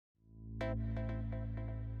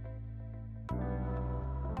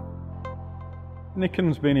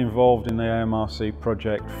Nikken's been involved in the AMRC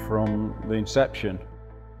project from the inception.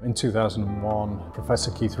 In 2001,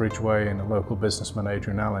 Professor Keith Ridgway and a local businessman,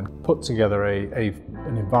 Adrian Allen, put together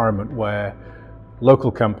an environment where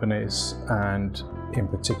local companies, and in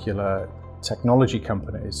particular technology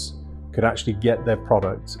companies, could actually get their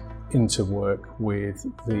product into work with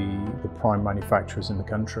the prime manufacturers in the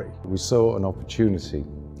country. We saw an opportunity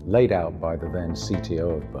laid out by the then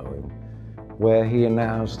CTO of Boeing, where he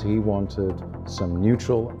announced he wanted some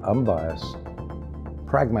neutral, unbiased,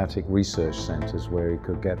 pragmatic research centers where he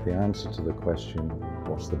could get the answer to the question,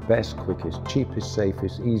 what's the best, quickest, cheapest,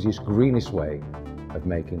 safest, easiest, greenest way of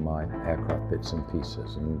making my aircraft bits and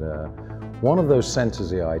pieces. And one of those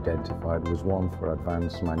centers he identified was one for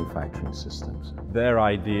advanced manufacturing systems. Their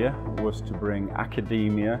idea was to bring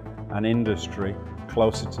academia and industry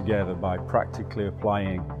closer together by practically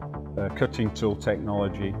applying cutting tool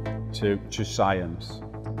technology to science.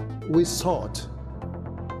 We thought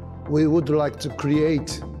we would like to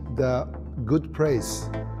create the good place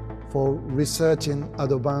for research in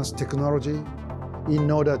advanced technology in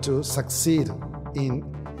order to succeed in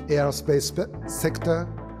aerospace sector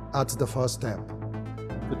at the first step.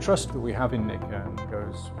 The trust that we have in Nikken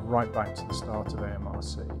goes right back to the start of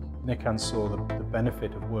AMRC. Nikken saw the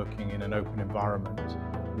benefit of working in an open environment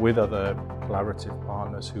with other collaborative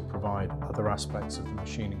partners who provide other aspects of the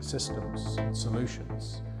machining systems and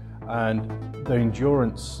solutions. And the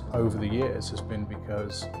endurance over the years has been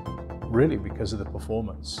really because of the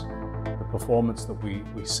performance. The performance that we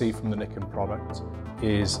see from the Nikken product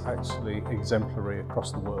is actually exemplary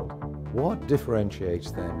across the world. What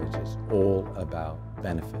differentiates them is it's all about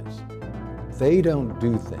benefits. They don't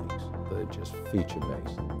do things that are just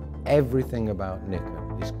feature-based. Everything about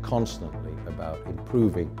Nikken is constantly about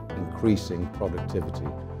improving, increasing productivity,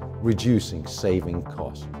 reducing, saving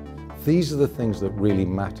costs. These are the things that really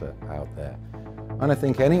matter out there. And I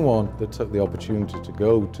think anyone that took the opportunity to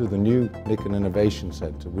go to the new Nikken Innovation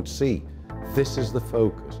Center would see this is the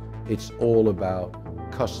focus. It's all about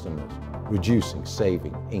customers, reducing,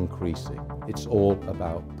 saving, increasing. It's all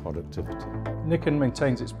about productivity. Nikken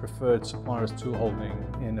maintains its preferred supplier as tool holding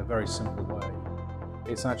in a very simple way.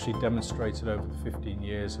 It's actually demonstrated over the 15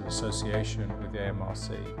 years of association with the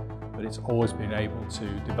AMRC that it's always been able to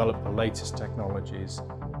develop the latest technologies,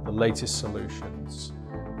 the latest solutions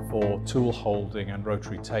for tool holding and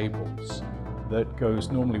rotary tables that goes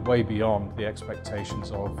normally way beyond the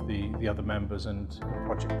expectations of the other members and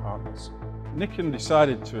project partners. Nikken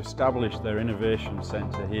decided to establish their innovation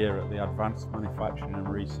centre here at the Advanced Manufacturing and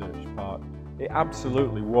Research Park. It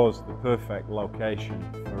absolutely was the perfect location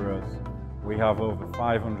for us. We have over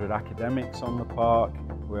 500 academics on the park,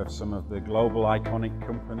 we have some of the global iconic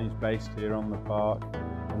companies based here on the park,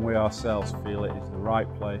 and we ourselves feel it is the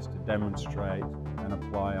right place to demonstrate and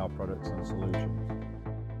apply our products and solutions.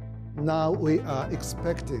 Now we are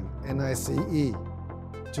expecting NICE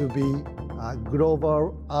to be a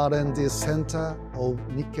global R&D center of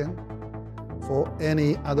Nikken for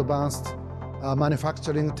any advanced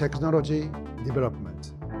manufacturing technology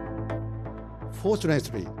development.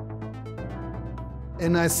 Fortunately,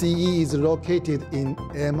 NICE is located in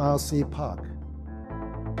AMRC Park,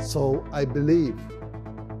 so I believe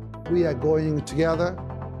we are going together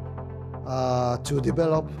to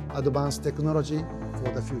develop advanced technology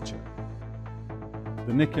for the future.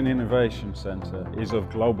 The Nikken Innovation Centre is of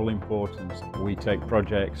global importance. We take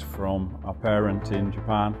projects from our parent in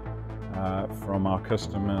Japan, from our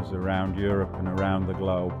customers around Europe and around the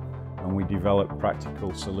globe, and we develop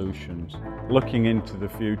practical solutions. Looking into the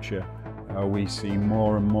future, we see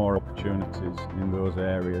more and more opportunities in those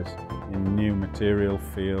areas, in new material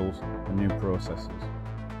fields and new processes.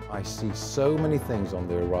 I see so many things on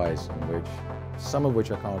the horizon, some of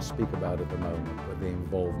which I can't speak about at the moment, but they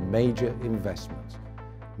involve major investments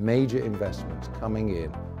coming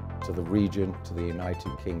in to the region, to the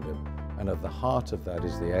United Kingdom. And at the heart of that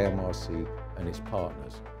is the AMRC and its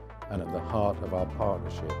partners. And at the heart of our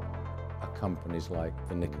partnership are companies like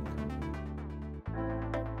the Nikken Company.